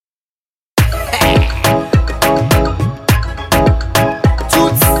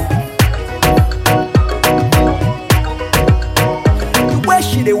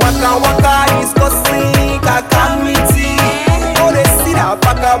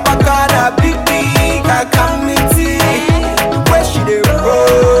baka na big big Kakamity. The way she dey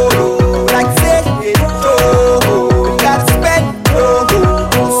roll, like say it oh, gotta spend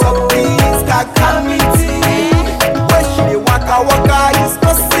some things Kakamity. The way she dey waka waka is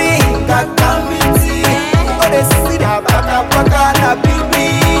no sing Kakamity. Oh they see that baka na big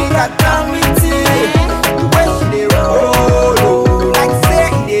big Kakamity. The way she dey roll, like say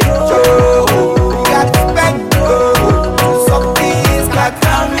it oh, gotta spend some things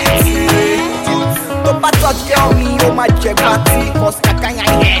Kakamity. Don't touch girl me, oh my check party, cause Kakanya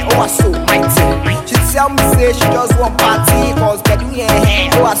here, oh I so mighty. She tell me say she just want party, cause Bedu here,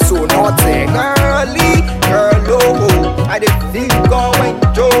 oh I so naughty. Girly, girl, oh, I did think going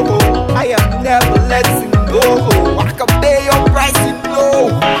Joe, I am never letting go. I can pay your price, you know.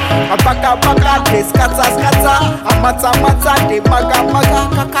 A baka, they scatter, a mata, they maga,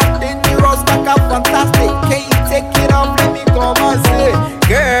 kaka dangerous, kaka fantastic. Can you take it off, let me come and say,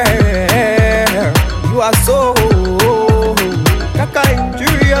 girl, you are so kaka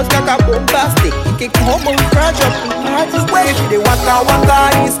injurious, kaka bombastic. You can come and crash up in the way. They waka,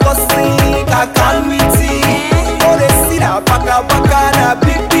 is causing Kakamity. Oh, they see that baka, na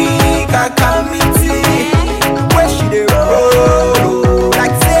big big Kakamity. The way she dey roll,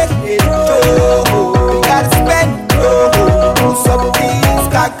 like say it oh, you gotta spend some things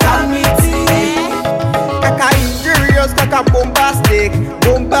Kakamity. Kaka injurious, kaka bombastic,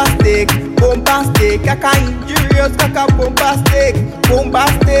 kaka injurious, kaka bombastic,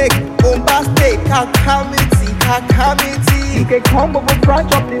 Kakamity. You can come over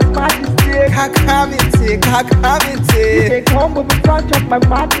front of this majestic, Kakamity. You can come over front of my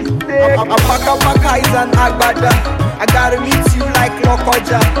majestic. A baka is an agbada. I gotta meet you like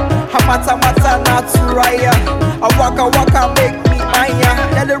Lokoja. A mata na turaya. A waka make me maya.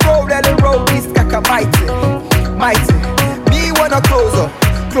 Let it roll, this Kakamity, mighty. Me wanna close up.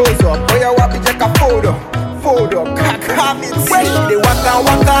 Oh yeah, wapi jeka photo, Kakamity. When she dey waka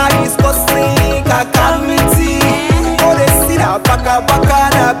is causing Kakamity. Oh they see that baka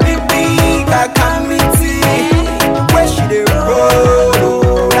na big big Kakamity. When she dey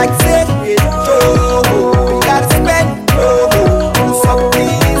roll, like say it oh, you gotta spend some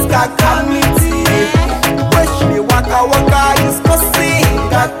things Kakamity. When she dey waka is causing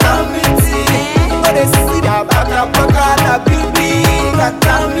Kakamity. Oh they see that baka na big big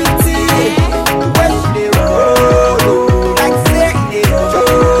Kakamity. When she dey roll, like say it oh,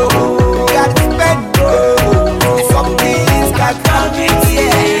 you gotta spend some things Kakamity.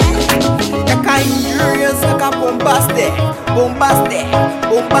 Kaka injurious, kaka bombastic.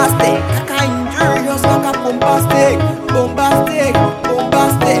 Kaka injurious, kaka bombastic.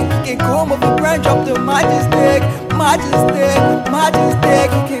 You can come over branch up the majestic.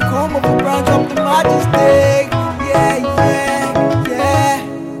 You can come over branch up the majestic. Yeah.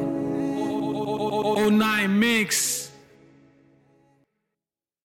 09 mix.